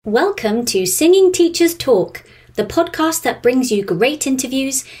Welcome to Singing Teachers Talk, the podcast that brings you great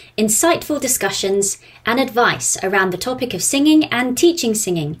interviews, insightful discussions, and advice around the topic of singing and teaching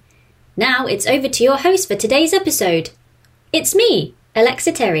singing. Now it's over to your host for today's episode. It's me,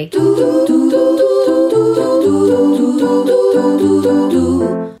 Alexa Terry.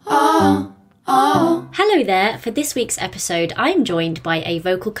 Hello there. For this week's episode, I'm joined by a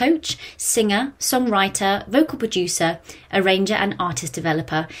vocal coach, singer, songwriter, vocal producer, arranger and artist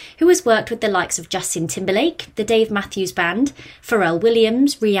developer who has worked with the likes of Justin Timberlake, the Dave Matthews Band, Pharrell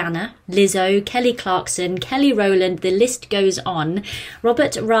Williams, Rihanna, Lizzo, Kelly Clarkson, Kelly Rowland, the list goes on.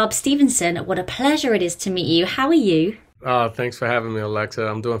 Robert Rob Stevenson, what a pleasure it is to meet you. How are you? Thanks for having me, Alexa.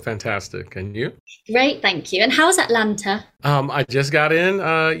 I'm doing fantastic. And you? Great, thank you. And how's Atlanta? I just got in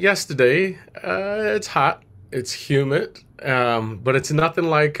yesterday. It's hot. It's humid. But it's nothing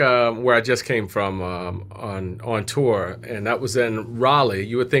like where I just came from on tour. And that was in Raleigh.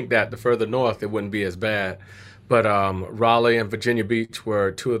 You would think that the further north, it wouldn't be as bad. But Raleigh and Virginia Beach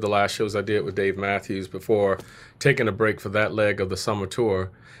were two of the last shows I did with Dave Matthews before taking a break for that leg of the summer tour.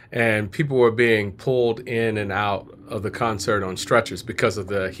 And people were being pulled in and out of the concert on stretchers because of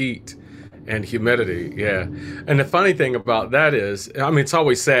the heat and humidity. Yeah. And the funny thing about that is, it's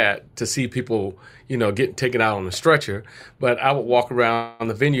always sad to see people, get taken out on a stretcher. But I would walk around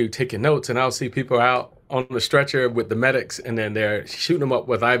the venue taking notes, and I'll see people out on the stretcher with the medics, and then they're shooting them up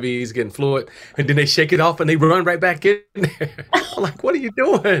with IVs, getting fluid, and then they shake it off and they run right back in there. I'm like, what are you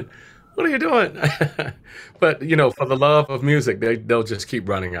doing? What are you doing? But, for the love of music, they'll just keep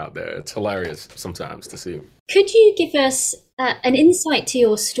running out there. It's hilarious sometimes to see. Could you give us an insight to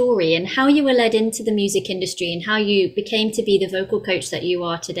your story and how you were led into the music industry and how you became to be the vocal coach that you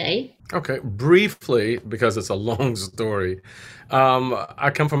are today? Okay, briefly, because it's a long story.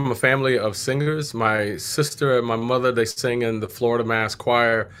 I come from a family of singers. My sister and my mother, they sing in the Florida Mass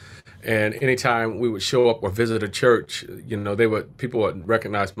Choir. And anytime we would show up or visit a church, people would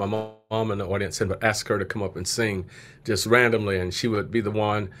recognize my mom in the audience and would ask her to come up and sing just randomly. And she would be the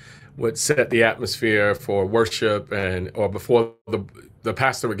one would set the atmosphere for worship or before the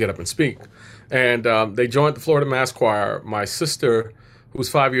pastor would get up and speak. And they joined the Florida Mass Choir. My sister, who's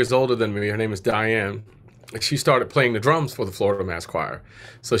 5 years older than me, her name is Diane. She started playing the drums for the Florida Mass Choir.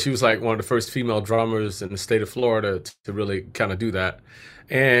 So she was like one of the first female drummers in the state of Florida to really kind of do that.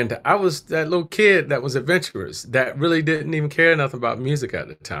 And I was that little kid that was adventurous, that really didn't even care nothing about music at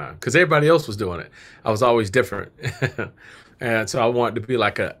the time because everybody else was doing it. I was always different. And so I wanted to be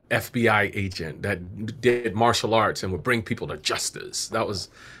like a FBI agent that did martial arts and would bring people to justice. That was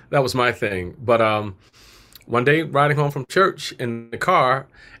my thing. But one day riding home from church in the car,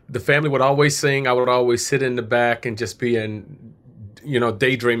 the family would always sing. I would always sit in the back and just be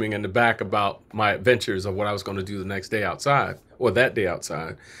daydreaming in the back about my adventures of what I was going to do the next day outside or that day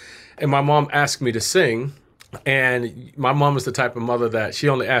outside. And my mom asked me to sing. And my mom is the type of mother that she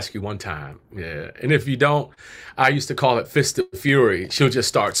only asks you one time. Yeah. And if you don't, I used to call it fist of fury. She'll just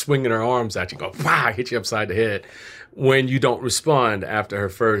start swinging her arms at you, go, wow, hit you upside the head when you don't respond after her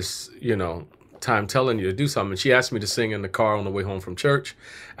first, time telling you to do something. She asked me to sing in the car on the way home from church.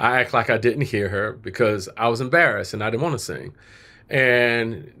 I act like I didn't hear her because I was embarrassed and I didn't want to sing.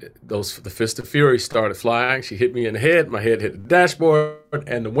 And the fist of fury started flying. She hit me in the head. My head hit the dashboard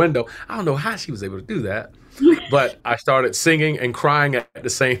and the window. I don't know how she was able to do that. But I started singing and crying at the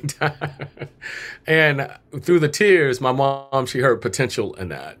same time. And through the tears, my mom, she heard potential in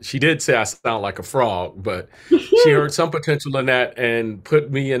that. She did say I sound like a frog, but she heard some potential in that and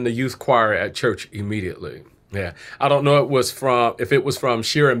put me in the youth choir at church immediately. Yeah. I don't know if it was from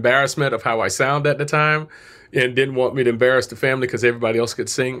sheer embarrassment of how I sound at the time and didn't want me to embarrass the family because everybody else could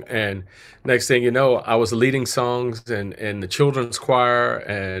sing. And next thing you know, I was leading songs in the children's choir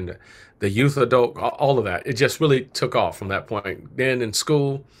and the youth adult, all of that. It just really took off from that point. Then in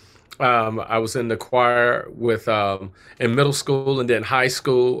school, I was in the choir in middle school, and then high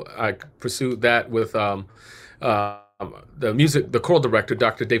school, I pursued that with the choral director,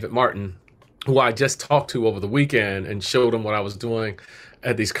 Dr. David Martin, who I just talked to over the weekend and showed him what I was doing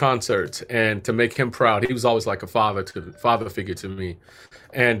at these concerts. And to make him proud, he was always like a father figure to me.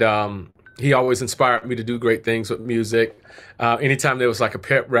 And he always inspired me to do great things with music. Anytime there was like a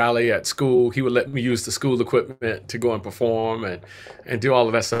pep rally at school, he would let me use the school equipment to go and perform and do all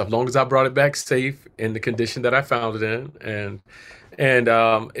of that stuff, as long as I brought it back safe in the condition that I found it in. And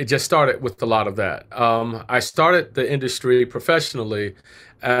it just started with a lot of that. I started the industry professionally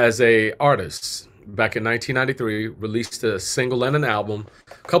as a artist back in 1993, released a single and an album,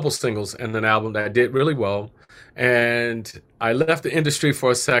 a couple singles and an album that did really well. And I left the industry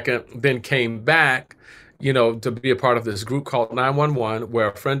for a second, then came back, to be a part of this group called 911, where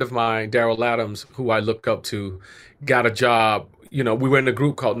a friend of mine, Daryl Adams, who I look up to, got a job. We were in a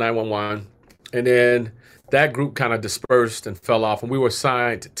group called 911, and then that group kind of dispersed and fell off, and we were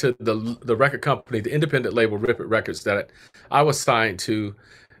signed to the record company, the independent label Rip It Records that I was signed to.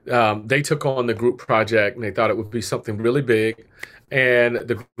 They took on the group project, and they thought it would be something really big, and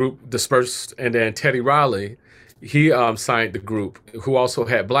the group dispersed. And then Teddy Riley, he signed the group, who also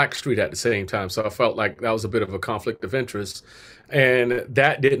had Blackstreet at the same time. So I felt like that was a bit of a conflict of interest. And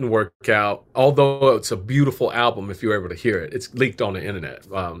that didn't work out, although it's a beautiful album if you're able to hear it. It's leaked on the internet.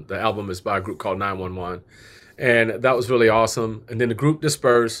 The album is by a group called 911. And that was really awesome. And then the group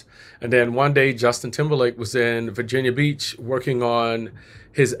dispersed. And then one day, Justin Timberlake was in Virginia Beach working on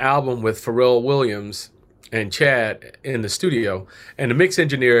his album with Pharrell Williams and Chad in the studio. And the mix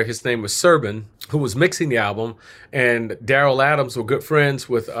engineer, his name was Serban, who was mixing the album. And Daryl Adams were good friends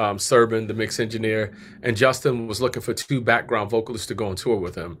with Serban, the mix engineer. And Justin was looking for 2 background vocalists to go on tour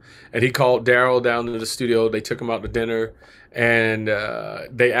with him. And he called Daryl down to the studio. They took him out to dinner. And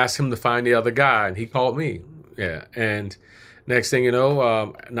they asked him to find the other guy. And he called me. Yeah. And next thing you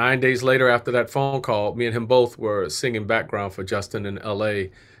know, 9 days later after that phone call, me and him both were singing background for Justin in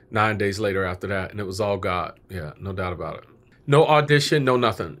L.A. 9 days later after that. And it was all God. Yeah, no doubt about it. No audition, no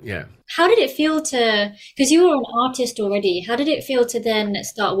nothing. Yeah. How did it feel because you were an artist already, how did it feel to then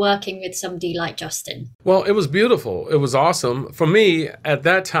start working with somebody like Justin? Well, it was beautiful. It was awesome. For me, at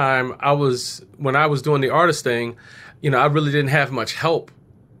that time, when I was doing the artist thing, I really didn't have much help.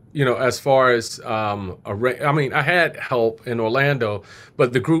 As far as, I had help in Orlando,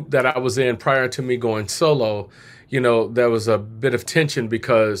 but the group that I was in prior to me going solo, there was a bit of tension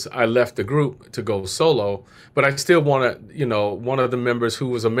because I left the group to go solo, but I still wanted, one of the members who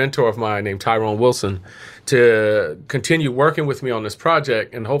was a mentor of mine named Tyrone Wilson to continue working with me on this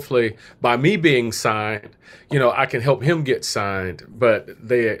project. And hopefully by me being signed, I can help him get signed, but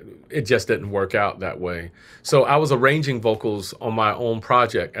it just didn't work out that way. So I was arranging vocals on my own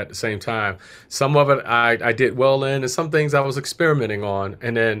project at the same time. Some of it I did well in, and some things I was experimenting on,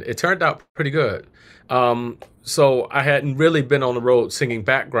 and then it turned out pretty good. So I hadn't really been on the road singing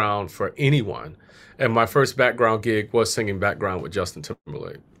background for anyone. And my first background gig was singing background with Justin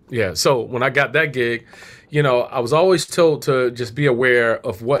Timberlake. Yeah, so when I got that gig, I was always told to just be aware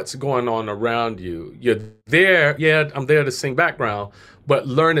of what's going on around you. You're there, yeah, I'm there to sing background, but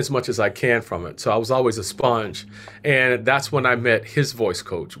learn as much as I can from it. So I was always a sponge. And that's when I met his voice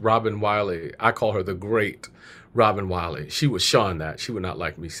coach, Robin Wiley. I call her the great Robin Wiley. She would shun that. She would not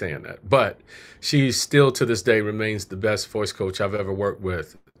like me saying that. But she still to this day remains the best voice coach I've ever worked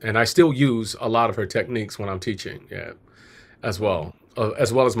with. And I still use a lot of her techniques when I'm teaching, as well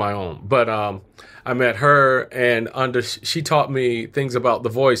as my own. But I met her, and she taught me things about the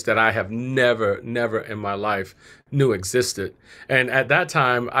voice that I have never in my life knew existed. And at that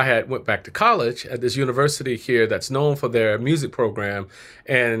time, I went back to college at this university here that's known for their music program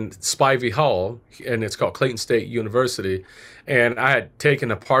and Spivey Hall, and it's called Clayton State University. And I had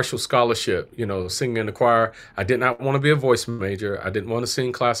taken a partial scholarship, singing in the choir. I did not want to be a voice major. I didn't want to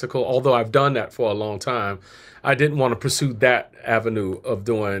sing classical, although I've done that for a long time. I didn't want to pursue that avenue of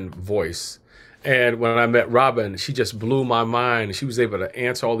doing voice. And when I met Robin, she just blew my mind. She was able to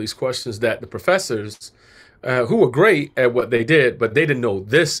answer all these questions that the professors, who were great at what they did, but they didn't know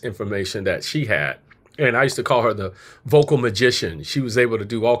this information that she had. And I used to call her the vocal magician. She was able to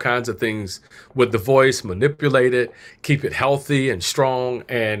do all kinds of things with the voice, manipulate it, keep it healthy and strong.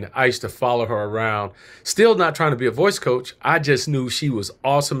 And I used to follow her around, still not trying to be a voice coach. I just knew she was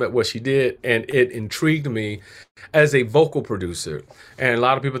awesome at what she did, and it intrigued me as a vocal producer. And a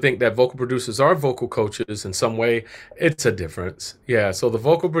lot of people think that vocal producers are vocal coaches in some way. It's a difference. Yeah, so the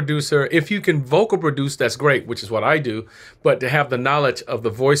vocal producer, if you can vocal produce, that's great, which is what I do. But to have the knowledge of the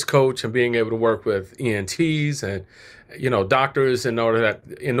voice coach and being able to work with ENTs and doctors in order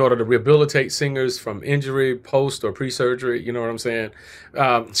to rehabilitate singers from injury, post or pre-surgery, you know what I'm saying?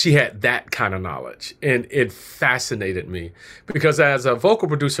 She had that kind of knowledge, and it fascinated me because as a vocal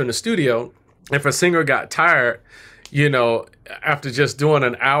producer in the studio, if a singer got tired, after just doing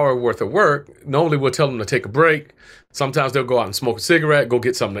an hour worth of work, normally we'll tell them to take a break. Sometimes they'll go out and smoke a cigarette, go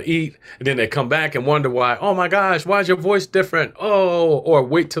get something to eat, and then they come back and wonder why, oh my gosh, why is your voice different? Oh, or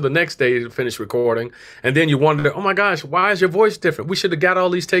wait till the next day to finish recording. And then you wonder, oh my gosh, why is your voice different? We should have got all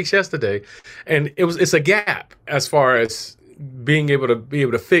these takes yesterday. And it's a gap as far as being able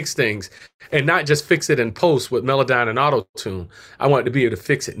to fix things, and not just fix it in post with Melodyne and Auto-Tune. I wanted to be able to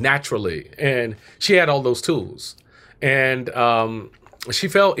fix it naturally. And she had all those tools. And she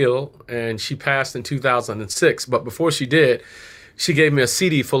fell ill and she passed in 2006. But before she did, she gave me a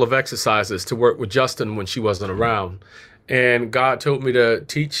CD full of exercises to work with Justin when she wasn't around. And God told me to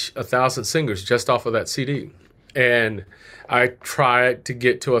teach 1,000 singers just off of that CD. And I tried to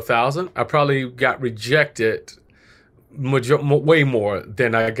get to 1,000. I probably got rejected way more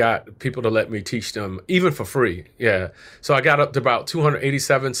than I got people to let me teach them, even for free. Yeah. So I got up to about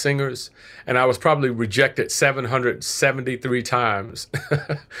 287 singers, and I was probably rejected 773 times.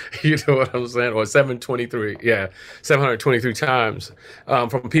 You know what I'm saying? Or 723. Yeah. 723 times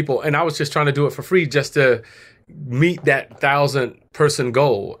from people. And I was just trying to do it for free just to meet that 1,000-person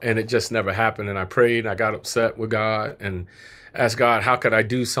goal. And it just never happened. And I prayed, and I got upset with God and asked God, how could I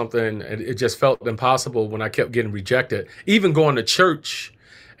do something? And it just felt impossible when I kept getting rejected. Even going to church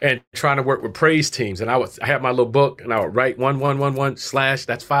and trying to work with praise teams. And I had my little book, and I would write 1 slash,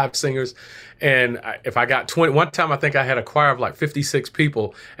 that's 5 singers. And if I got 20, one time I think I had a choir of like 56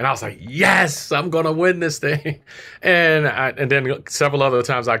 people, and I was like, yes, I'm going to win this thing. And then several other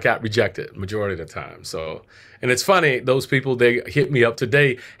times I got rejected, majority of the time. So, and it's funny, those people, they hit me up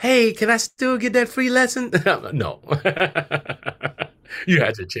today. Hey, can I still get that free lesson? No. You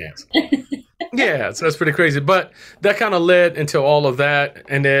had your chance. Yeah, so that's pretty crazy. But that kind of led into all of that.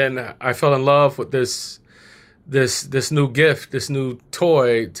 And then I fell in love with this new gift, this new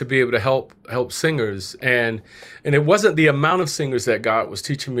toy to be able to help singers. And it wasn't the amount of singers that God was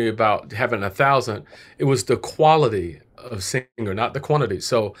teaching me about having 1,000. It was the quality of singer, not the quantity.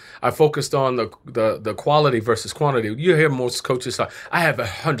 So I focused on the quality versus quantity. You hear most coaches say, I have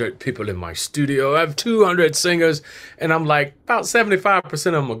 100 people in my studio, I have 200 singers. And I'm like, about 75%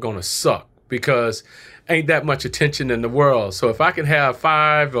 of them are going to suck because ain't that much attention in the world. So if I can have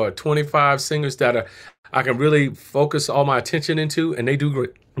 5 or 25 singers that I can really focus all my attention into, and they do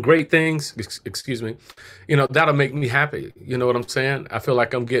great things, excuse me, that'll make me happy. You know what I'm saying? I feel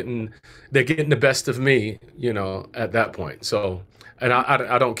like they're getting the best of me, at that point. So, and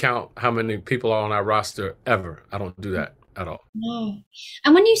I don't count how many people are on our roster ever. I don't do that at all. No.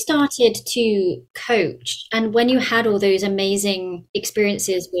 And when you started to coach, and when you had all those amazing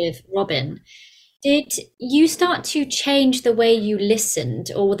experiences with Robin, did you start to change the way you listened,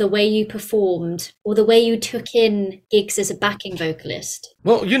 or the way you performed, or the way you took in gigs as a backing vocalist?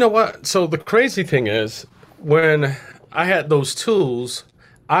 Well, you know what? So the crazy thing is, when I had those tools,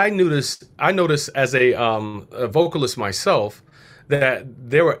 I noticed as a vocalist myself that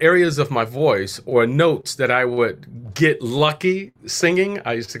there were areas of my voice or notes that I would get lucky singing.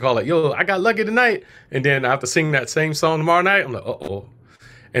 I used to call it, yo, I got lucky tonight. And then I have to sing that same song tomorrow night. I'm like, uh-oh.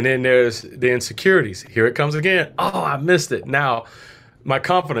 And then there's the insecurities. Here it comes again. Oh, I missed it. Now my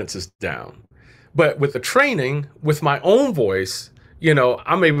confidence is down. But with the training, with my own voice,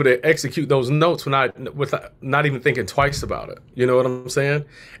 I'm able to execute those notes with not even thinking twice about it. You know what I'm saying?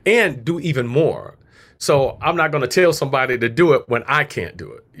 And do even more. So I'm not going to tell somebody to do it when I can't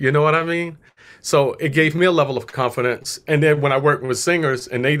do it. You know what I mean? So it gave me a level of confidence. And then when I work with singers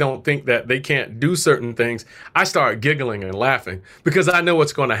and they don't think that they can't do certain things, I start giggling and laughing because I know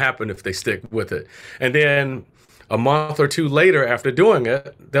what's going to happen if they stick with it. And then a month or two later after doing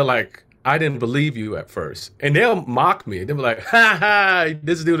it, they're like, I didn't believe you at first. And they'll mock me. They'll be like, ha ha,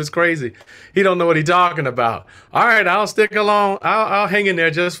 this dude is crazy. He don't know what he's talking about. All right, I'll stick along. I'll hang in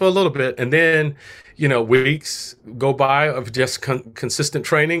there just for a little bit. And then, weeks go by of just consistent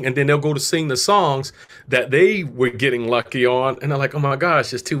training. And then they'll go to sing the songs that they were getting lucky on. And they're like, oh my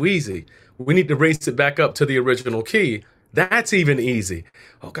gosh, it's too easy. We need to raise it back up to the original key. That's even easy.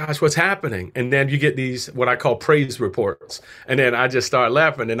 Oh gosh, what's happening? And then you get these, what I call praise reports. And then I just start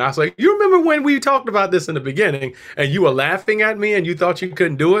laughing. And I was like, you remember when we talked about this in the beginning and you were laughing at me and you thought you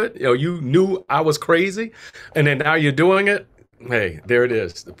couldn't do it? You knew I was crazy. And then now you're doing it. Hey, there it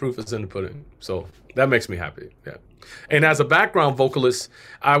is. The proof is in the pudding. So that makes me happy. Yeah. And as a background vocalist,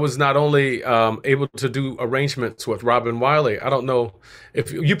 I was not only able to do arrangements with Robin Wiley. I don't know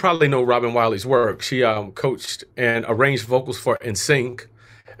if you probably know Robin Wiley's work. She coached and arranged vocals for NSYNC.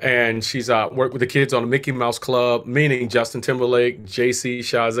 And she's worked with the kids on the Mickey Mouse Club, meaning Justin Timberlake, JC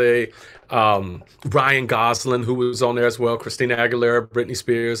Chasez, Ryan Gosling, who was on there as well, Christina Aguilera, Britney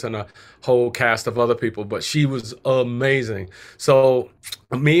Spears, and a whole cast of other people. But she was amazing. So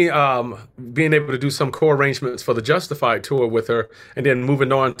me being able to do some co-arrangements for the Justified tour with her, and then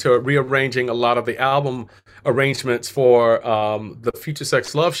moving on to rearranging a lot of the album arrangements for the Future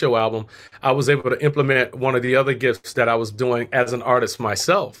Sex Love Show album, I was able to implement one of the other gifts that I was doing as an artist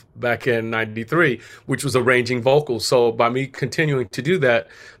myself back in '93, which was arranging vocals. So by me continuing to do that,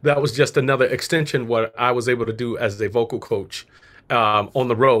 that was just another extension what I was able to do as a vocal coach on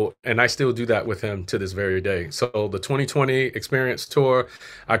the road, and I still do that with him to this very day. So the 2020 Experience Tour,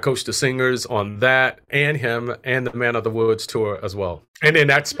 I coached the singers on that, and him, and the Man of the Woods tour as well. And then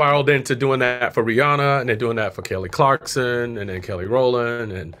that spiraled into doing that for Rihanna, and then doing that for Kelly Clarkson, and then Kelly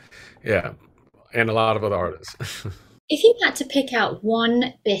Rowland, and yeah, and a lot of other artists. If you had to pick out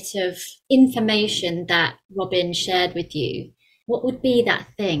one bit of information that Robin shared with you, what would be that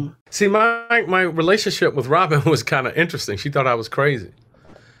thing? See, my relationship with Robin was kind of interesting. She thought I was crazy.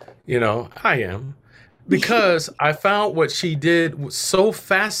 I am. Because I found what she did was so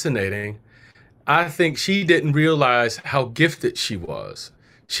fascinating. I think she didn't realize how gifted she was.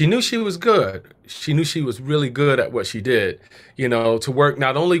 She knew she was good. She knew she was really good at what she did, to work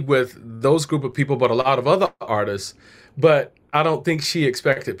not only with those group of people, but a lot of other artists. But I don't think she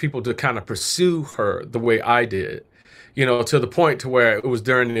expected people to kind of pursue her the way I did. To the point to where it was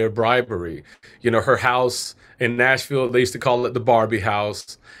during their bribery. Her house in Nashville, they used to call it the Barbie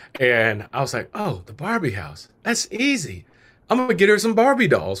house. And I was like, oh, the Barbie house, that's easy. I'm going to get her some Barbie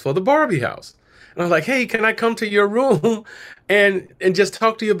dolls for the Barbie house. And I was like, hey, can I come to your room and just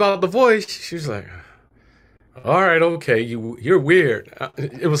talk to you about The Voice? She was like, all right, okay, you're weird.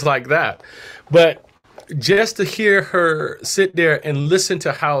 It was like that. But just to hear her sit there and listen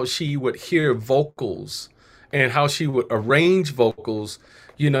to how she would hear vocals and how she would arrange vocals,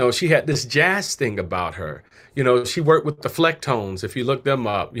 she had this jazz thing about her. She worked with the Flecktones. If you look them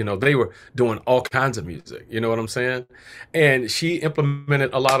up, they were doing all kinds of music. You know what I'm saying? And she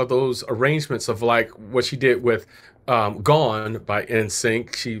implemented a lot of those arrangements of like what she did with Gone by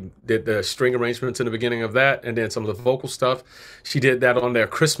NSYNC. She did the string arrangements in the beginning of that, and then some of the vocal stuff. She did that on their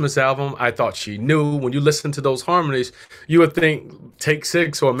Christmas album. I thought she knew. When you listen to those harmonies, you would think Take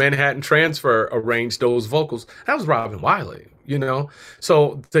Six or Manhattan Transfer arranged those vocals. That was Robin Wiley.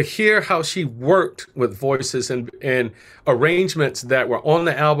 So to hear how she worked with voices and arrangements that were on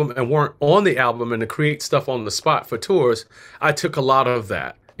the album and weren't on the album, and to create stuff on the spot for tours, I took a lot of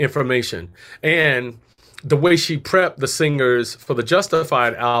that information. And the way she prepped the singers for the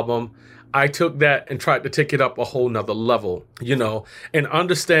Justified album, I took that and tried to take it up a whole nother level, and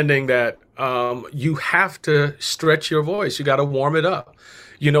understanding that you have to stretch your voice. You got to warm it up.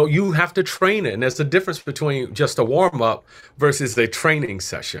 You have to train it. And there's a difference between just a warm up versus a training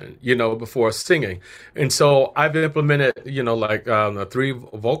session, before singing. And so I've implemented, a 3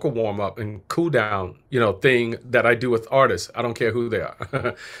 vocal warm up and cool down, thing that I do with artists. I don't care who they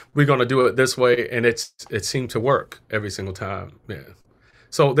are. We're going to do it this way. And it seemed to work every single time. Yeah.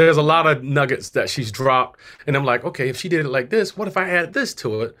 So there's a lot of nuggets that she's dropped. And I'm like, okay, if she did it like this, what if I add this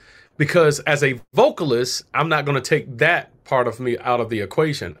to it? Because as a vocalist, I'm not going to take that part of me out of the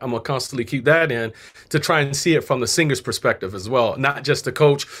equation. I'm going to constantly keep that in to try and see it from the singer's perspective as well. Not just the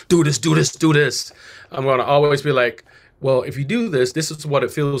coach, do this, do this, do this. I'm going to always be like, well, if you do this, this is what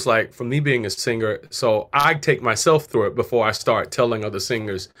it feels like for me being a singer. So I take myself through it before I start telling other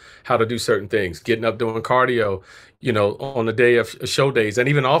singers how to do certain things, getting up doing cardio, on the day of show days and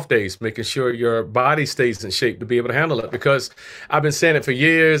even off days, making sure your body stays in shape to be able to handle it. Because I've been saying it for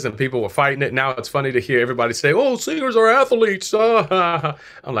years and people were fighting it. Now it's funny to hear everybody say, oh, singers are athletes. I'm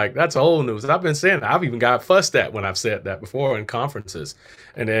like, that's old news. I've been saying that. I've even got fussed at when I've said that before in conferences.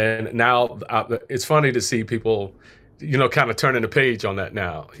 And then now it's funny to see people, kind of turning the page on that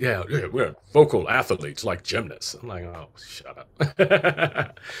now. Yeah, we're vocal athletes like gymnasts. I'm like, oh, shut up.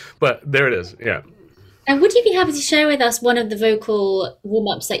 But there it is. Yeah. And would you be happy to share with us one of the vocal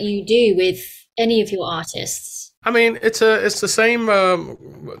warm-ups that you do with any of your artists? I mean, it's the same,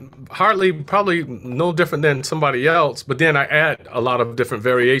 probably no different than somebody else. But then I add a lot of different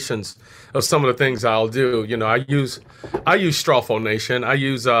variations of some of the things I'll do. I use Strophonation. I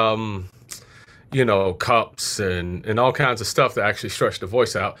use cups and all kinds of stuff to actually stretch the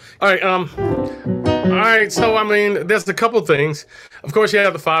voice out. All right. So I mean, there's a couple things. Of course, you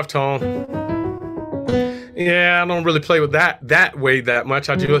have the 5-tone. Yeah, I don't really play with that way that much.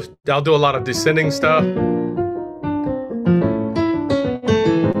 I'll do a lot of descending stuff.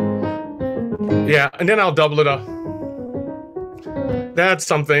 Yeah, and then I'll double it up. That's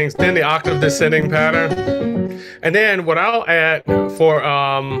some things. Then the octave descending pattern. And then what I'll add for,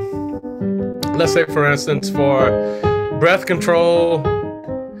 let's say for instance, for breath control,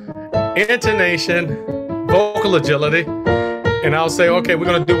 intonation, vocal agility, and I'll say, okay, we're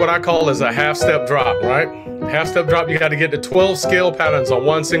going to do what I call as a half-step drop, right? Half-step drop, you got to get to 12 scale patterns on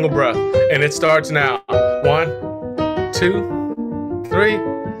one single breath. And it starts now. 1, 2, 3,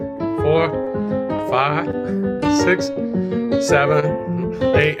 4, 5, 6, 7,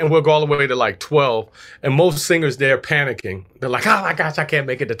 And we'll go all the way to like 12. And most singers, they're panicking. They're like, oh my gosh, I can't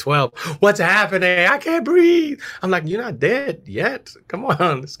make it to 12. What's happening? I can't breathe. I'm like, you're not dead yet. Come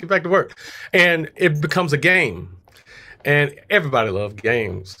on, let's get back to work. And it becomes a game. And everybody loves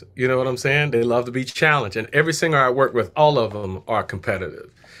games. You know what I'm saying? They love to be challenged. And every singer I work with, all of them are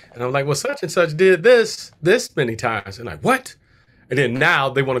competitive. And I'm like, well, such and such did this many times. And like, what? And then now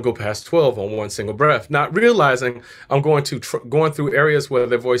they want to go past 12 on one single breath, not realizing I'm going through areas where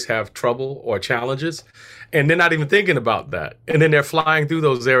their voice have trouble or challenges, and they're not even thinking about that. And then they're flying through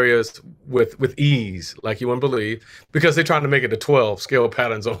those areas with ease, like you wouldn't believe, because they're trying to make it to 12 scale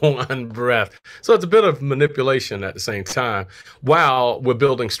patterns on one breath. So it's a bit of manipulation at the same time while we're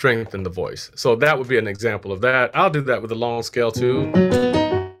building strength in the voice. So that would be an example of that. I'll do that with the long scale too.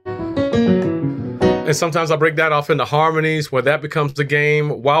 And sometimes I break that off into harmonies where that becomes the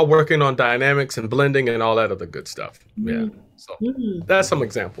game while working on dynamics and blending and all that other good stuff. Yeah. So that's some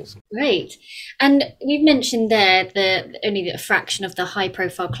examples. Great. And we've mentioned there only a fraction of the high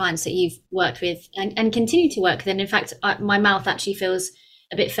profile clients that you've worked with and continue to work with. And in fact, my mouth actually feels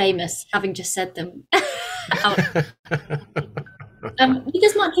a bit famous having just said them. With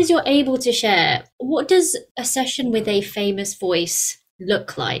as much as you're able to share, what does a session with a famous voice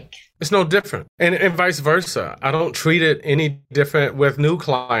look like? It's no different. And vice versa. I don't treat it any different with new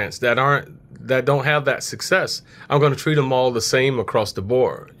clients that don't have that success. I'm going to treat them all the same across the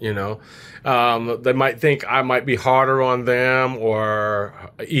board. You know, they might think I might be harder on them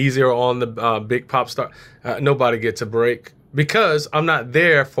or easier on the big pop star. Nobody gets a break because I'm not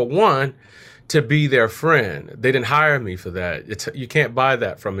there, for one, to be their friend. They didn't hire me for that. You can't buy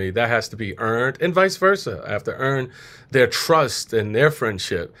that from me. That has to be earned, and vice versa. I have to earn their trust and their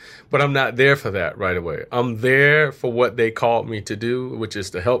friendship, but I'm not there for that right away. I'm there for what they called me to do, which is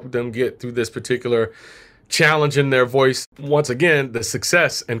to help them get through this particular challenge in their voice. Once again, the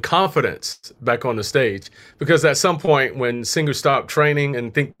success and confidence back on the stage. Because at some point when singers stop training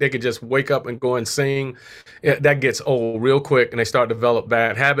and think they could just wake up and go and sing, that gets old real quick and they start to develop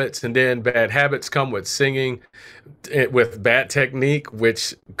bad habits. And then bad habits come with singing with bad technique,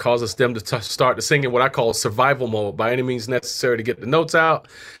 which causes them to start to sing in what I call survival mode, by any means necessary to get the notes out.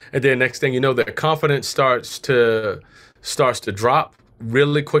 And then next thing you know, their confidence starts to drop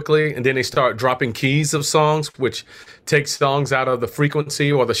really quickly, and then they start dropping keys of songs, which takes songs out of the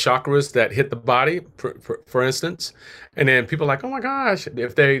frequency or the chakras that hit the body, for instance. And then people are like, oh my gosh,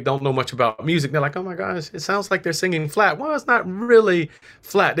 if they don't know much about music, they're like, oh my gosh, it sounds like they're singing flat. Well, it's not really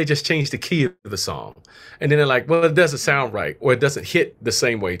flat. They just changed the key of the song. And then they're like, well, it doesn't sound right, or it doesn't hit the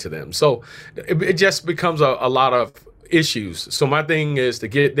same way to them. So it just becomes a lot of issues. So my thing is to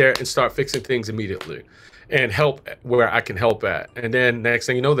get there and start fixing things immediately and help where I can help at. And then next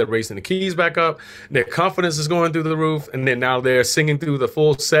thing you know, they're raising the keys back up. Their confidence is going through the roof. And then now they're singing through the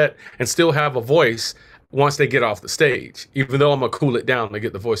full set and still have a voice once they get off the stage, even though I'm going to cool it down to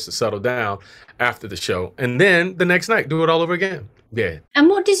get the voice to settle down after the show. And then the next night, do it all over again. Yeah. And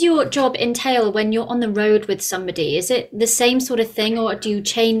what does your job entail when you're on the road with somebody? Is it the same sort of thing, or do you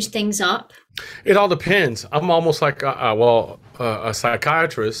change things up? It all depends. I'm almost like, a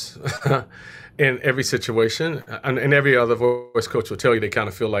psychiatrist. In every situation, and every other voice coach will tell you they kind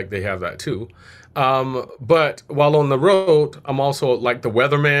of feel like they have that too. But while on the road, I'm also like the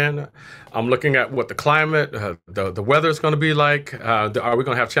weatherman. I'm looking at what the climate, the weather is going to be like. Are we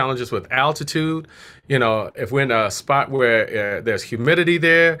going to have challenges with altitude? You know, if we're in a spot where there's humidity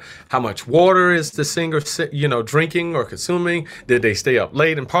there, how much water is the singer, drinking or consuming? Did they stay up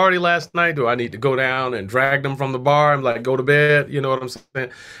late and party last night? Do I need to go down and drag them from the bar and like go to bed? You know what I'm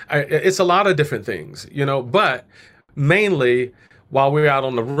saying? It's a lot of different things, but mainly while we're out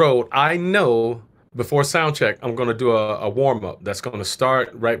on the road, I know before sound check, I'm going to do a warm up that's going to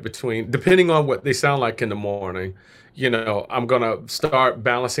start right between, depending on what they sound like in the morning, I'm going to start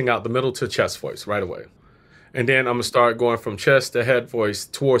balancing out the middle to chest voice right away. And then I'm going to start going from chest to head voice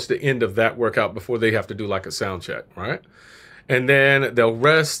towards the end of that workout before they have to do like a sound check, right? And then they'll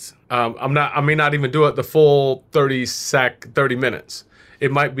rest. I may not even do it the full 30 minutes.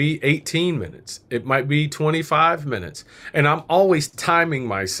 It might be 18 minutes. It might be 25 minutes. And I'm always timing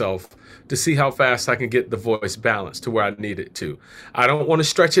myself to see how fast I can get the voice balanced to where I need it to. I don't want to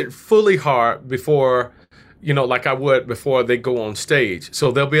stretch it fully hard before, like I would before they go on stage.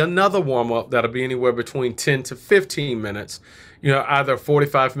 So there'll be another warm up that'll be anywhere between 10 to 15 minutes, either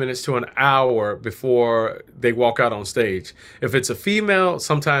 45 minutes to an hour before they walk out on stage. If it's a female,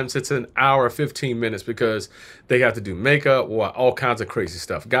 sometimes it's an hour, 15 minutes, because They have to do makeup, all kinds of crazy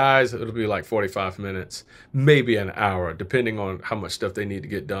stuff. Guys, it'll be like 45 minutes, maybe an hour, depending on how much stuff they need to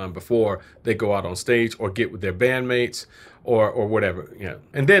get done before they go out on stage or get with their bandmates or whatever. Yeah.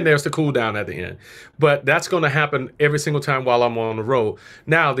 And then there's the cool down at the end. But that's going to happen every single time while I'm on the road.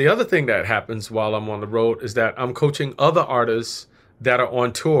 Now, the other thing that happens while I'm on the road is that I'm coaching other artists that are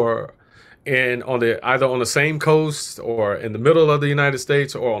on tour and either on the same coast or in the middle of the United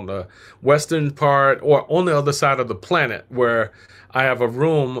States or on the western part or on the other side of the planet, where I have a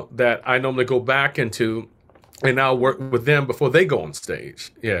room that I normally go back into and I'll work with them before they go on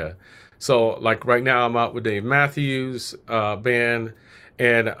stage. Yeah. So like right now I'm out with Dave Matthews band,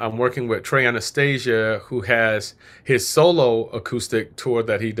 and I'm working with Trey Anastasia, who has his solo acoustic tour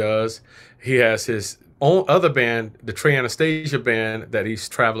that he does. He has his own other band, the Trey Anastasia band, that he's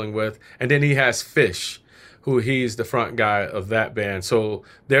traveling with. And then he has Fish, who he's the front guy of that band. So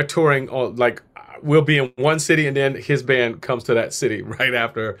they're touring like we'll be in one city and then his band comes to that city right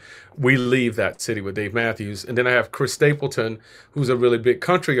after we leave that city with Dave Matthews. And then I have Chris Stapleton, who's a really big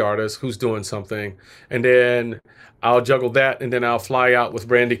country artist who's doing something. And then I'll juggle that, and then I'll fly out with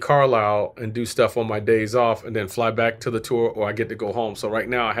Brandi Carlile and do stuff on my days off, and then fly back to the tour, or I get to go home. So right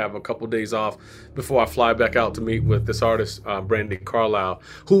now I have a couple days off before I fly back out to meet with this artist, Brandi Carlile,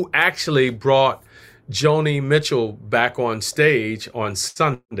 who actually brought Joni Mitchell back on stage on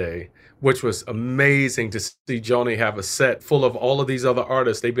Sunday, which was amazing to see Joni have a set full of all of these other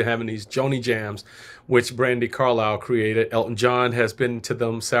artists. They've been having these Joni jams, which Brandi Carlile created. Elton John has been to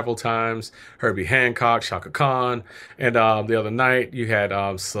them several times, Herbie Hancock, Shaka Khan. And the other night you had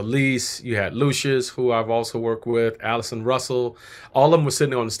Celise, you had Lucius, who I've also worked with, Allison Russell. All of them were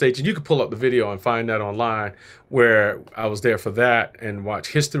sitting on the stage. And you can pull up the video and find that online, where I was there for that and watch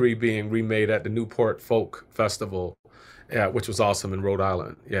History being remade at the Newport Folk Festival. Yeah, which was awesome in Rhode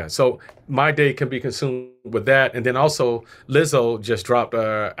Island. Yeah, so my day can be consumed with that. And then also Lizzo just dropped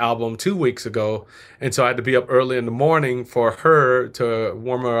her album 2 weeks ago. And so I had to be up early in the morning for her to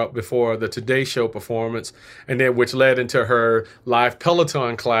warm her up before the Today Show performance. And then which led into her live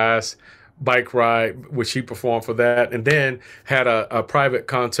Peloton class, bike ride, which she performed for that, and then had a private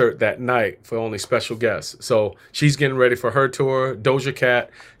concert that night for only special guests. So she's getting ready for her tour. Doja Cat,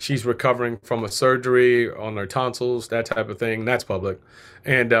 she's recovering from a surgery on her tonsils, that type of thing. That's public.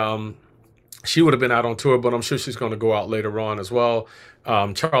 And she would have been out on tour, but I'm sure she's going to go out later on as well.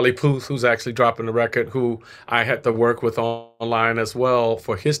 Charlie Puth, who's actually dropping the record, who I had to work with online as well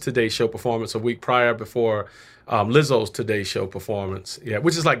for his Today Show performance a week prior before Lizzo's Today Show performance. Yeah,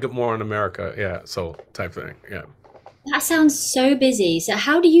 which is like Good Morning America. Yeah, so type thing. Yeah. That sounds so busy. So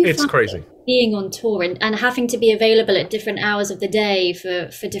how do you It's find crazy. being on tour and having to be available at different hours of the day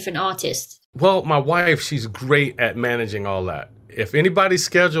for different artists? Well, my wife, she's great at managing all that. If anybody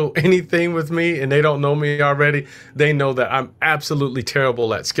schedule anything with me and they don't know me already, they know that I'm absolutely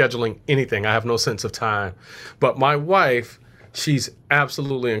terrible at scheduling anything. I have no sense of time. But my wife, she's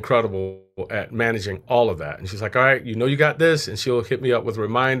absolutely incredible at managing all of that. And she's like, all right, you know you got this. And she'll hit me up with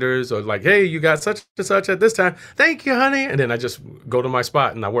reminders or like, hey, you got such and such at this time. Thank you, honey. And then I just go to my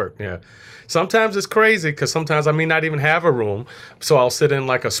spot and I work. Yeah. Sometimes it's crazy because sometimes I may not even have a room. So I'll sit in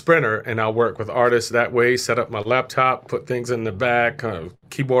like a sprinter and I'll work with artists that way, set up my laptop, put things in the back,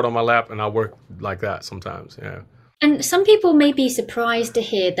 keyboard on my lap, and I'll work like that sometimes. Yeah. And some people may be surprised to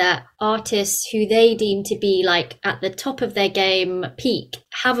hear that artists who they deem to be like at the top of their game, peak,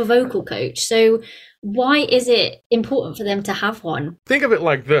 have a vocal coach. So why is it important for them to have one? Think of it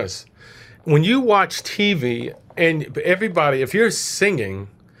like this. When you watch TV and everybody, if you're singing,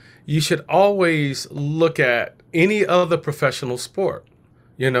 you should always look at any other professional sport.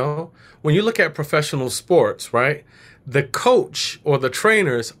 You know, when you look at professional sports, right? The coach or the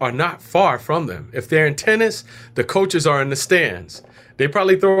trainers are not far from them. If they're in tennis, the coaches are in the stands. They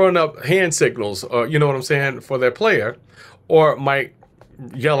probably throwing up hand signals, or you know what I'm saying, for their player, or might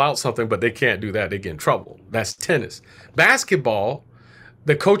yell out something, but they can't do that. They get in trouble. That's tennis. Basketball,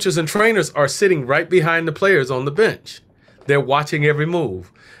 the coaches and trainers are sitting right behind the players on the bench. They're watching every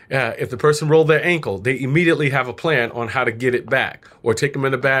move. If the person rolled their ankle, they immediately have a plan on how to get it back or take them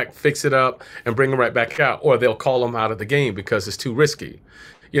in the back, fix it up, and bring them right back out. Or they'll call them out of the game because it's too risky.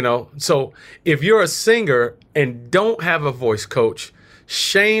 You know, so if you're a singer and don't have a voice coach,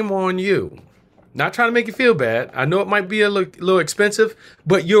 shame on you. Not trying to make you feel bad. I know it might be a little expensive,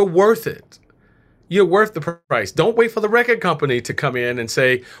 but you're worth it. You're worth the price. Don't wait for the record company to come in and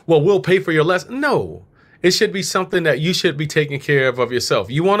say, well, we'll pay for your lesson. No. It should be something that you should be taking care of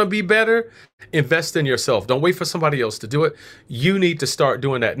yourself. You want to be better? Invest in yourself. Don't wait for somebody else to do it. You need to start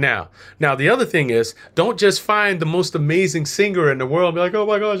doing that now. Now, the other thing is, don't just find the most amazing singer in the world and be like, oh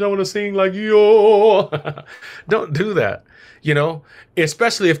my gosh, I want to sing like you. Don't do that. You know,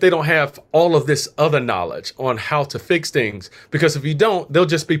 especially if they don't have all of this other knowledge on how to fix things. Because if you don't, they'll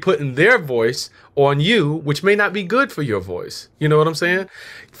just be putting their voice on you, which may not be good for your voice. You know what I'm saying?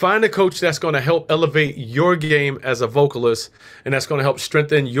 Find a coach that's going to help elevate your game as a vocalist, and that's going to help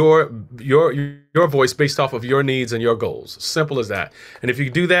strengthen your voice based off of your needs and your goals. Simple as that. And if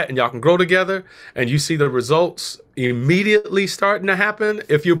you do that and y'all can grow together and you see the results immediately starting to happen,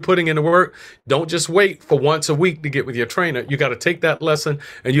 if you're putting in the work, don't just wait for once a week to get with your trainer. You got to take that lesson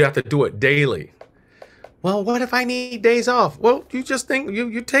and you have to do it daily. Well, what if I need days off? Well, you just think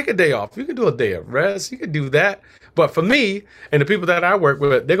you take a day off. You can do a day of rest. You can do that. But for me and the people that I work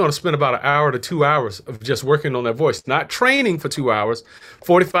with, they're going to spend about an hour to 2 hours of just working on their voice, not training for 2 hours,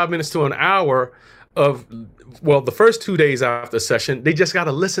 45 minutes to an hour of, well, the first 2 days after the session, they just got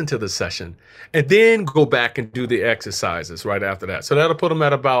to listen to the session and then go back and do the exercises right after that. So that'll put them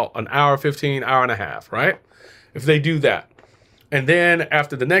at about an hour, 15, hour and a half, right? If they do that. And then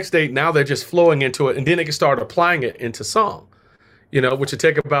after the next day, now they're just flowing into it, and then they can start applying it into song, you know, which would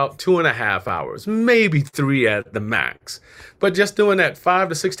take about 2.5 hours, maybe 3 at the max. But just doing that 5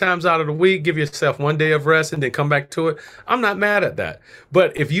 to 6 times out of the week, give yourself 1 day of rest and then come back to it. I'm not mad at that.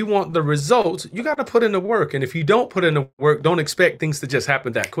 But if you want the results, you got to put in the work. And if you don't put in the work, don't expect things to just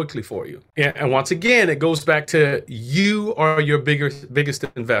happen that quickly for you. And once again, it goes back to you are your biggest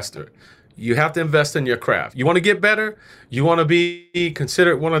investor. You have to invest in your craft. You want to get better. You want to be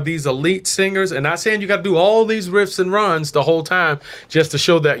considered one of these elite singers. And not saying you got to do all these riffs and runs the whole time just to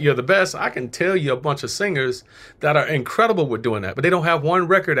show that you're the best. I can tell you a bunch of singers that are incredible with doing that, but they don't have one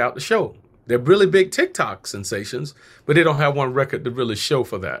record out to show. They're really big TikTok sensations, but they don't have one record to really show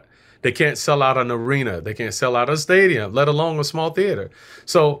for that. They can't sell out an arena. They can't sell out a stadium, let alone a small theater.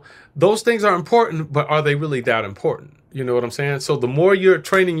 So those things are important, but are they really that important? You know what I'm saying? So the more you're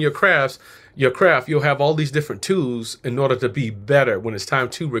training your craft, you'll have all these different tools in order to be better when it's time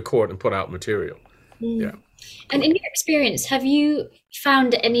to record and put out material. Yeah. And in your experience, have you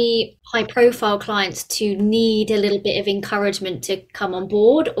found any high-profile clients to need a little bit of encouragement to come on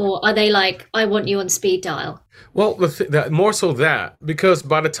board, or are they like, I want you on speed dial? Well, more so that, because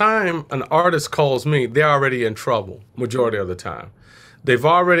by the time an artist calls me, they're already in trouble, majority of the time. They've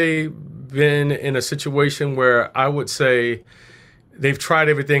already been in a situation where I would say they've tried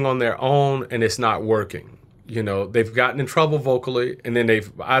everything on their own and it's not working. You know, they've gotten in trouble vocally, and then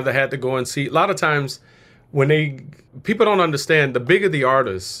they've either had to go and see. A lot of times people don't understand, the bigger the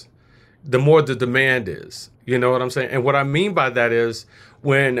artist, the more the demand is. You know what I'm saying? And what I mean by that is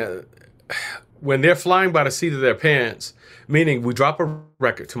when they're flying by the seat of their pants, meaning we drop a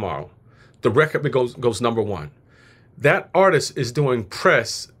record tomorrow, the record goes number one. That artist is doing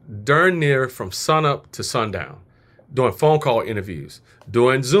press darn near from sunup to sundown, doing phone call interviews,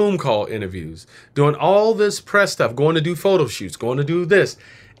 doing Zoom call interviews, doing all this press stuff, going to do photo shoots, going to do this.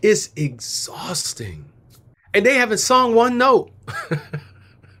 It's exhausting. And they haven't sung one note.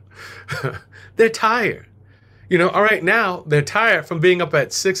 They're tired. You know, all right, now they're tired from being up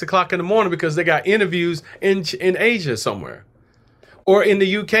at 6 o'clock in the morning because they got interviews in Asia somewhere, or in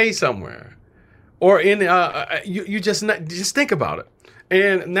the UK somewhere, or in you just think about it.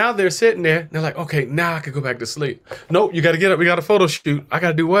 And now they're sitting there, and they're like, okay, now I can go back to sleep. Nope, you got to get up. We got a photo shoot. I got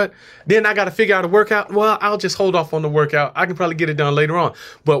to do what? Then I got to figure out a workout. Well, I'll just hold off on the workout. I can probably get it done later on.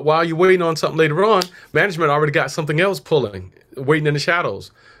 But while you're waiting on something later on, management already got something else pulling, waiting in the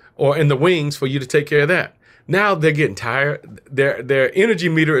shadows or in the wings for you to take care of that. Now they're getting tired. Their energy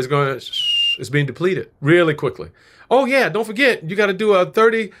meter is being depleted really quickly. Oh yeah, don't forget, you got to do a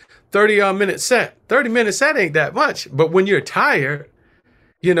 30 minute set. 30-minute set ain't that much. But when you're tired,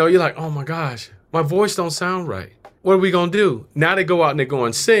 you know, you're like, oh my gosh, my voice don't sound right. What are we going to do? Now they go out and they go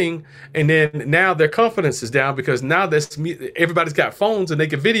and sing. And then now their confidence is down because now everybody's got phones and they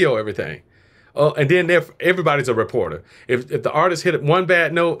can video everything. And then everybody's a reporter. If the artist hit one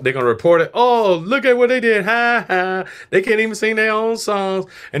bad note, they're going to report it. Oh, look at what they did. Ha, ha. They can't even sing their own songs.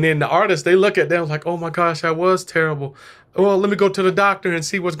 And then the artists, they look at them like, oh my gosh, I was terrible. Well, let me go to the doctor and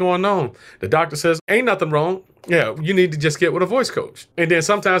see what's going on. The doctor says, ain't nothing wrong. Yeah, you need to just get with a voice coach. And then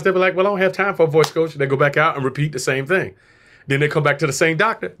sometimes they'll be like, well, I don't have time for a voice coach. They go back out and repeat the same thing. Then they come back to the same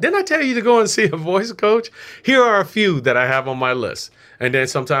doctor. Didn't I tell you to go and see a voice coach? Here are a few that I have on my list. And then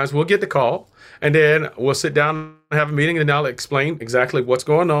sometimes we'll get the call. And then we'll sit down and have a meeting, and I'll explain exactly what's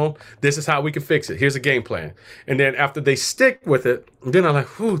going on. This is how we can fix it. Here's a game plan. And then after they stick with it, then I'm like,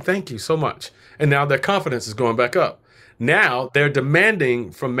 whew, thank you so much. And now their confidence is going back up. Now they're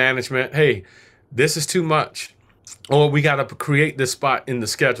demanding from management, hey, this is too much. Or we got to create this spot in the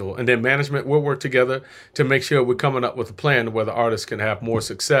schedule. And then management will work together to make sure we're coming up with a plan where the artists can have more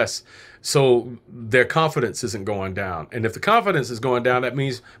success. So their confidence isn't going down. And if the confidence is going down, that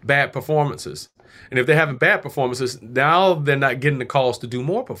means bad performances. And if they're having bad performances, now they're not getting the calls to do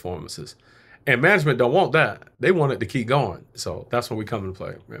more performances. And management don't want that. They want it to keep going. So that's when we come into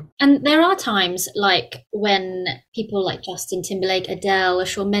play. Yeah. And there are times like when people like Justin Timberlake, Adele, or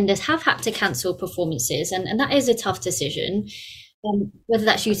Shawn Mendes have had to cancel performances. And that is a tough decision, whether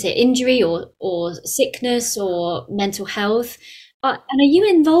that's due to injury or sickness or mental health. And are you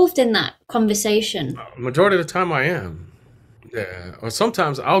involved in that conversation? Majority of the time I am. Yeah. Or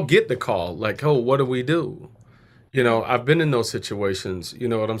sometimes I'll get the call like, oh, what do we do? I've been in those situations, you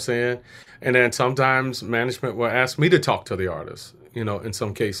know what I'm saying? And then sometimes management will ask me to talk to the artist, in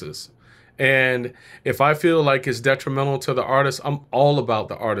some cases. And if I feel like it's detrimental to the artist, I'm all about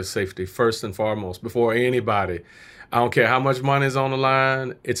the artist safety first and foremost, before anybody. I don't care how much money is on the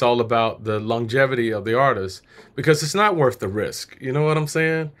line. It's all about the longevity of the artist because it's not worth the risk. You know what I'm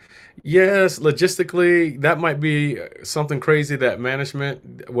saying? Yes, logistically, that might be something crazy that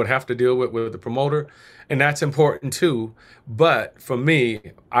management would have to deal with the promoter. And that's important too. But for me,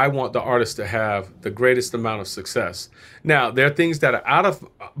 I want the artist to have the greatest amount of success. Now, there are things that are out of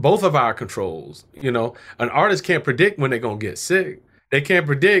both of our controls. An artist can't predict when they're going to get sick. They can't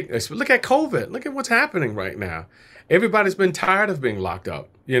predict. Look at COVID. Look at what's happening right now. Everybody's been tired of being locked up,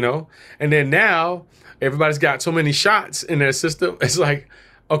 And then now everybody's got so many shots in their system. It's like,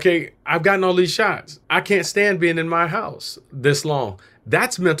 okay, I've gotten all these shots. I can't stand being in my house this long.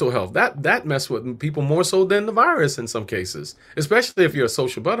 That's mental health. That mess with people more so than the virus in some cases, especially if you're a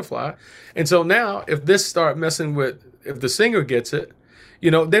social butterfly. And so now if this start messing with, if the singer gets it, they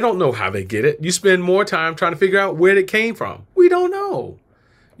don't know how they get it. You spend more time trying to figure out where it came from. We don't know,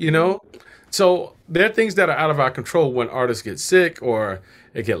 So there are things that are out of our control when artists get sick or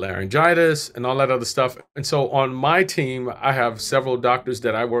they get laryngitis and all that other stuff. And so on my team, I have several doctors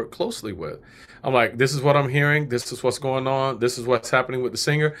that I work closely with. I'm like, this is what I'm hearing. This is what's going on. This is what's happening with the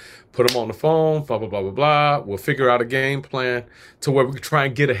singer. Put them on the phone, blah, blah, blah, blah, blah. We'll figure out a game plan to where we can try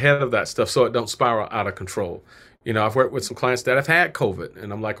and get ahead of that stuff so it don't spiral out of control. I've worked with some clients that have had COVID,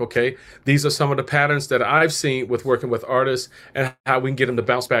 and I'm like, okay, these are some of the patterns that I've seen with working with artists and how we can get them to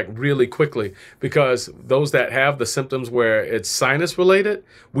bounce back really quickly. Because those that have the symptoms where it's sinus related,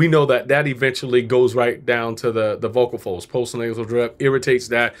 we know that eventually goes right down to the vocal folds, postnasal drip, irritates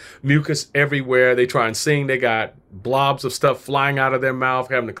that, mucus everywhere. They try and sing, they got blobs of stuff flying out of their mouth,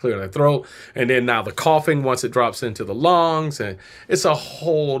 having to clear their throat. And then now the coughing once it drops into the lungs, and it's a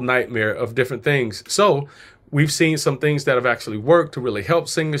whole nightmare of different things. So we've seen some things that have actually worked to really help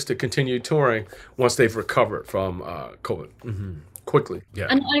singers to continue touring once they've recovered from COVID quickly. Yeah.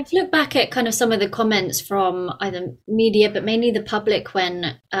 And I've looked back at kind of some of the comments from either media, but mainly the public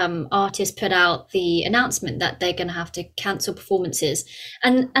when artists put out the announcement that they're going to have to cancel performances.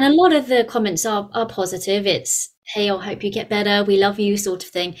 And a lot of the comments are positive. It's, hey, I hope you get better. We love you sort of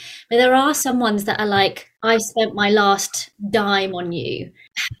thing. But there are some ones that are like, I spent my last dime on you.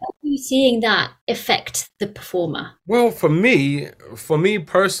 How are you seeing that affect the performer? Well, for me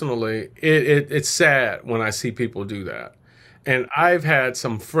personally, it's sad when I see people do that. And I've had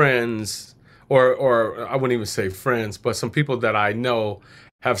some friends, or I wouldn't even say friends, but some people that I know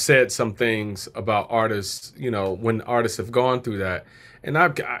have said some things about artists, when artists have gone through that. And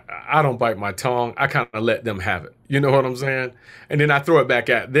I don't bite my tongue. I kind of let them have it. You know what I'm saying? And then I throw it back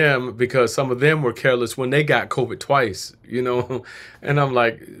at them because some of them were careless when they got COVID twice, And I'm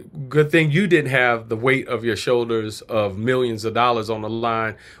like, good thing you didn't have the weight of your shoulders of millions of dollars on the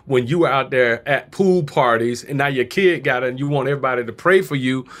line when you were out there at pool parties and now your kid got it and you want everybody to pray for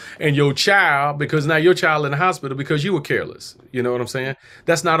you and your child because now your child in the hospital because you were careless. You know what I'm saying?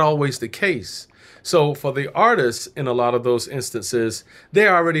 That's not always the case. So for the artists in a lot of those instances, they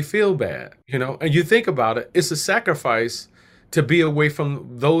already feel bad, and you think about it, it's a sacrifice to be away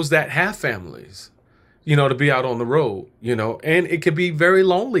from those that have families, to be out on the road, and it can be very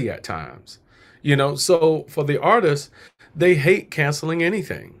lonely at times, so for the artists, they hate canceling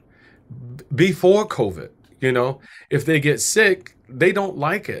anything before COVID, if they get sick, they don't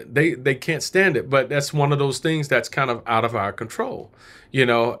like it. They can't stand it. But that's one of those things that's kind of out of our control.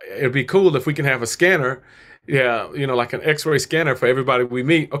 It'd be cool if we can have a scanner Yeah, like an X-ray scanner for everybody we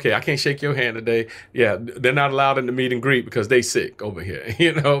meet. Okay, I can't shake your hand today. Yeah, they're not allowed in the meet and greet because they sick over here,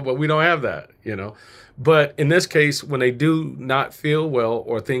 but we don't have that. But in this case, when they do not feel well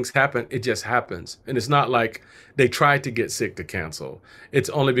or things happen, it just happens. And it's not like they tried to get sick to cancel. It's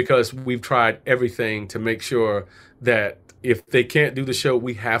only because we've tried everything to make sure that if they can't do the show,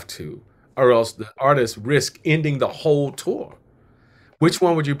 we have to, or else the artists risk ending the whole tour. Which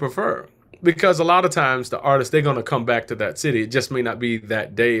one would you prefer? Because a lot of times the artists, they're going to come back to that city. It just may not be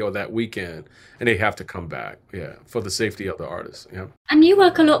that day or that weekend, and they have to come back, yeah, for the safety of the artists. Yeah. And you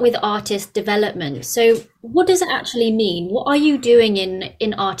work a lot with artist development. So what does it actually mean? What are you doing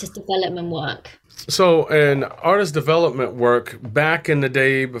in artist development work? So in artist development work, back in the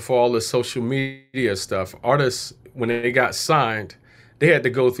day before all the social media stuff, artists, when they got signed, they had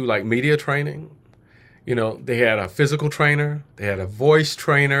to go through like media training. They had a physical trainer, they had a voice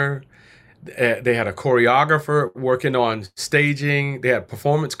trainer, they had a choreographer working on staging. They had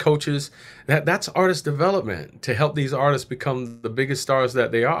performance coaches. That's artist development to help these artists become the biggest stars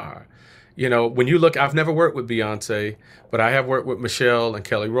that they are. When you look, I've never worked with Beyonce, but I have worked with Michelle and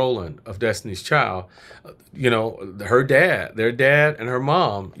Kelly Rowland of Destiny's Child. Her dad, their dad and her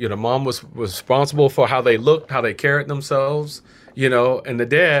mom, mom was responsible for how they looked, how they carried themselves, and the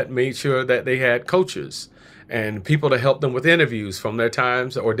dad made sure that they had coaches and people to help them with interviews from their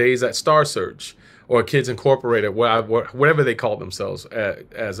times or days at Star Search or Kids Incorporated, whatever they called themselves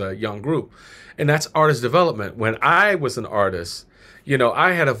as a young group. And that's artist development. When I was an artist,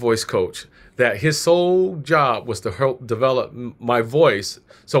 I had a voice coach that his sole job was to help develop my voice.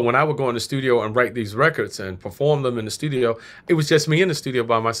 So when I would go in the studio and write these records and perform them in the studio, it was just me in the studio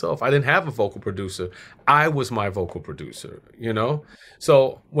by myself. I didn't have a vocal producer. I was my vocal producer.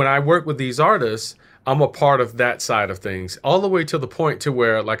 So when I work with these artists, I'm a part of that side of things, all the way to the point to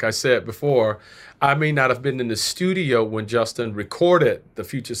where, like I said before, I may not have been in the studio when Justin recorded the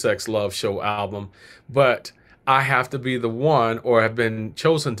Future Sex Love Show album, but I have to be the one, or have been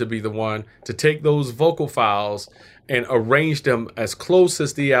chosen to be the one, to take those vocal files and arrange them as close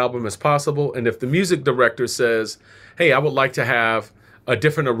as the album as possible. And if the music director says, hey, I would like to have a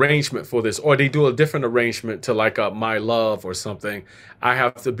different arrangement for this, or they do a different arrangement to like a My Love or something, I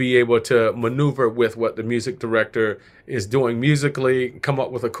have to be able to maneuver with what the music director is doing musically, come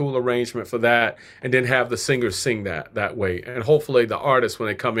up with a cool arrangement for that, and then have the singers sing that way. And hopefully the artists, when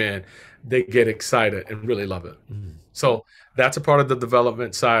they come in, they get excited and really love it. Mm. So that's a part of the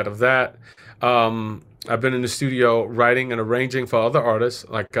development side of that. I've been in the studio writing and arranging for other artists,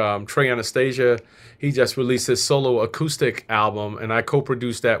 like Trey Anastasia. He just released his solo acoustic album, and I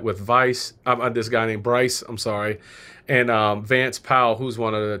co-produced that with this guy named Bryce, and Vance Powell, who's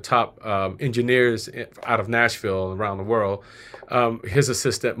one of the top engineers out of Nashville around the world. His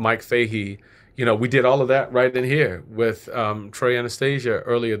assistant, Mike Fahey. We did all of that right in here with Trey Anastasia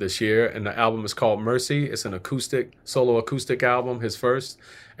earlier this year, and the album is called Mercy. It's an solo acoustic album, his first,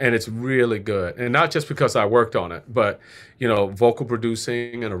 and it's really good. And not just because I worked on it, but, vocal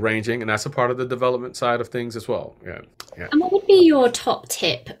producing and arranging, and that's a part of the development side of things as well. Yeah. And what would be your top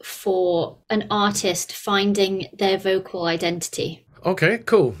tip for an artist finding their vocal identity? Okay,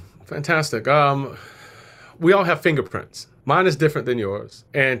 cool. Fantastic. We all have fingerprints. Mine is different than yours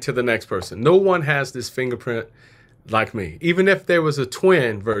and to the next person. No one has this fingerprint like me. Even if there was a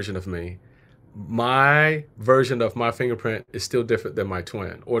twin version of me, my version of my fingerprint is still different than my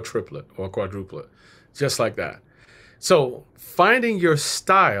twin or triplet or quadruplet, just like that. So finding your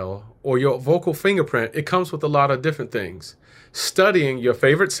style or your vocal fingerprint, it comes with a lot of different things. Studying your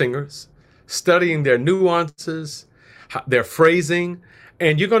favorite singers, studying their nuances, their phrasing,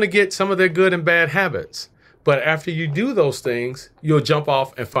 and you're going to get some of their good and bad habits. But after you do those things, you'll jump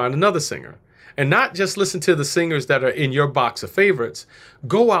off and find another singer. And not just listen to the singers that are in your box of favorites.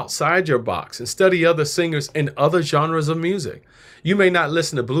 Go outside your box and study other singers in other genres of music. You may not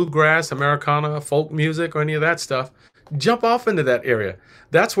listen to bluegrass, Americana, folk music, or any of that stuff. Jump off into that area.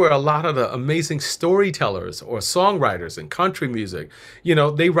 That's where a lot of the amazing storytellers or songwriters in country music,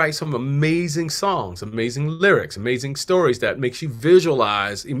 they write some amazing songs, amazing lyrics, amazing stories that makes you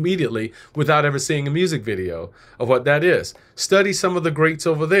visualize immediately without ever seeing a music video of what that is. Study some of the greats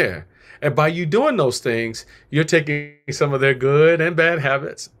over there. And by you doing those things, you're taking some of their good and bad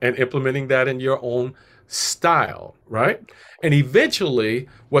habits and implementing that in your own style, right? And eventually,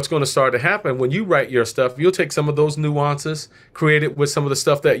 what's going to start to happen when you write your stuff, you'll take some of those nuances, create it with some of the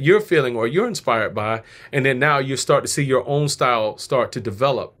stuff that you're feeling or you're inspired by, and then now you start to see your own style start to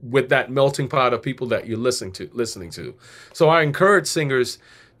develop with that melting pot of people that you're listening to. So I encourage singers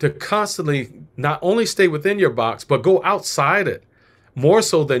to constantly not only stay within your box, but go outside it. more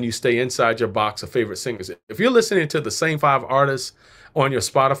so than you stay inside your box of favorite singers. If you're listening to the same 5 artists on your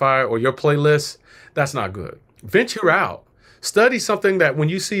Spotify or your playlist, that's not good. Venture out. Study something that when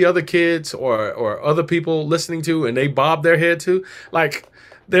you see other kids or other people listening to and they bob their head to, like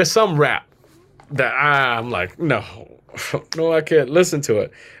there's some rap that I'm like, no, I can't listen to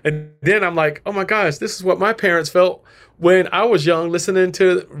it. And then I'm like, oh my gosh, this is what my parents felt when I was young, listening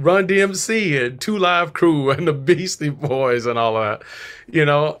to Run DMC and 2 Live Crew and the Beastie Boys and all of that,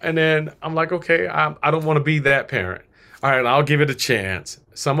 and then I'm like, okay, I don't want to be that parent. All right, I'll give it a chance.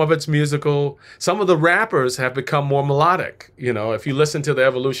 Some of it's musical. Some of the rappers have become more melodic. If you listen to the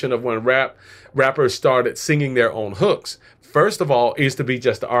evolution of when rappers started singing their own hooks, first of all, it used to be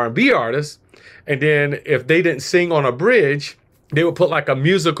just the R&B artists. And then if they didn't sing on a bridge, they would put like a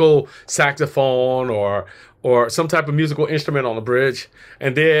musical saxophone or some type of musical instrument on the bridge.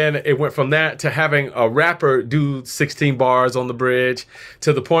 And then it went from that to having a rapper do 16 bars on the bridge,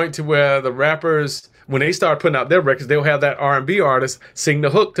 to the point to where the rappers, when they start putting out their records, they'll have that R&B artist sing the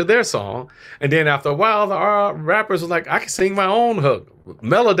hook to their song. And then after a while, the rappers were like, I can sing my own hook,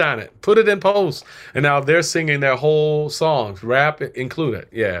 melodyne it, put it in post. And now they're singing their whole songs, rap included.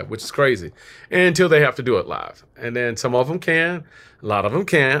 Yeah, which is crazy. Until they have to do it live. And then some of them can, a lot of them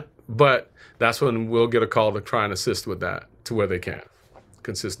can't. But that's when we'll get a call to try and assist with that to where they can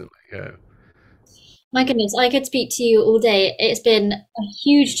consistently. Yeah. My goodness, I could speak to you all day. It's been a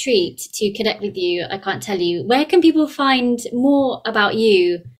huge treat to connect with you. I can't tell you. Where can people find more about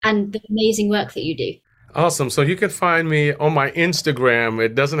you and the amazing work that you do? Awesome. So you can find me on my Instagram.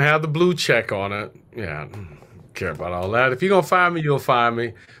 It doesn't have the blue check on it. Yeah, I don't care about all that. If you're going to find me, you'll find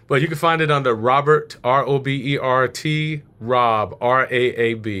me. But you can find it under Robert, Robert, Rob,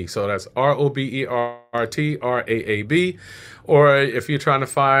 Raab. So that's Robert, Raab. Or if you're trying to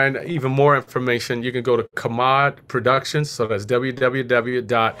find even more information, you can go to Kimad Productions. So that's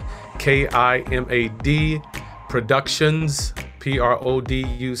www.KIMAD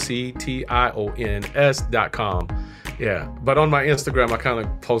Productions.com. Yeah. But on my Instagram, I kind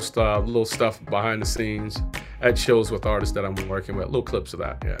of post little stuff behind the scenes at shows with artists that I'm working with, little clips of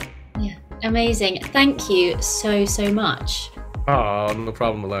that. Yeah. Yeah. Amazing. Thank you so much. Oh, no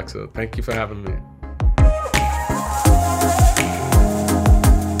problem, Alexa. Thank you for having me.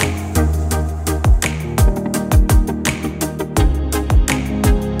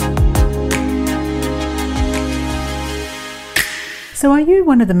 So are you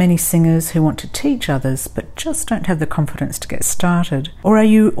one of the many singers who want to teach others but just don't have the confidence to get started? Or are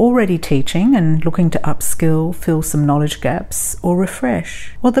you already teaching and looking to upskill, fill some knowledge gaps, or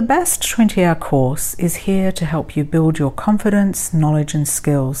refresh? Well, the BAST 20-hour course is here to help you build your confidence, knowledge and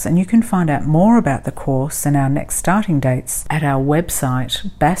skills, and you can find out more about the course and our next starting dates at our website,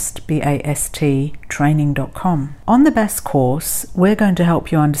 basttraining.com. On the BAST course, we're going to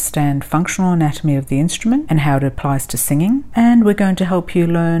help you understand functional anatomy of the instrument and how it applies to singing, and we're going to help you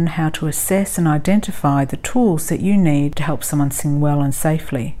learn how to assess and identify the tools that you need to help someone sing well and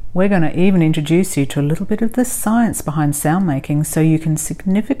safely. We're going to even introduce you to a little bit of the science behind sound making so you can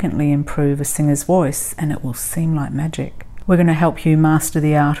significantly improve a singer's voice and it will seem like magic. We're going to help you master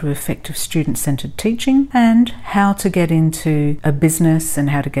the art of effective student-centered teaching and how to get into a business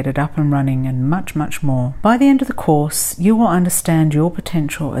and how to get it up and running and much, much more. By the end of the course, you will understand your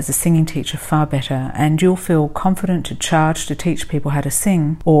potential as a singing teacher far better and you'll feel confident to charge to teach people how to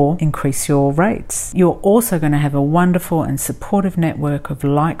sing or increase your rates. You're also going to have a wonderful and supportive network of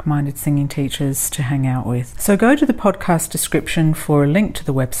like-minded singing teachers to hang out with. So go to the podcast description for a link to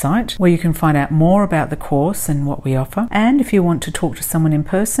the website where you can find out more about the course and what we offer. And if you want to talk to someone in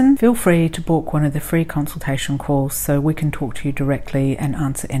person, feel free to book one of the free consultation calls so we can talk to you directly and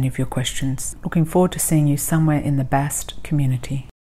answer any of your questions. Looking forward to seeing you somewhere in the BAST community.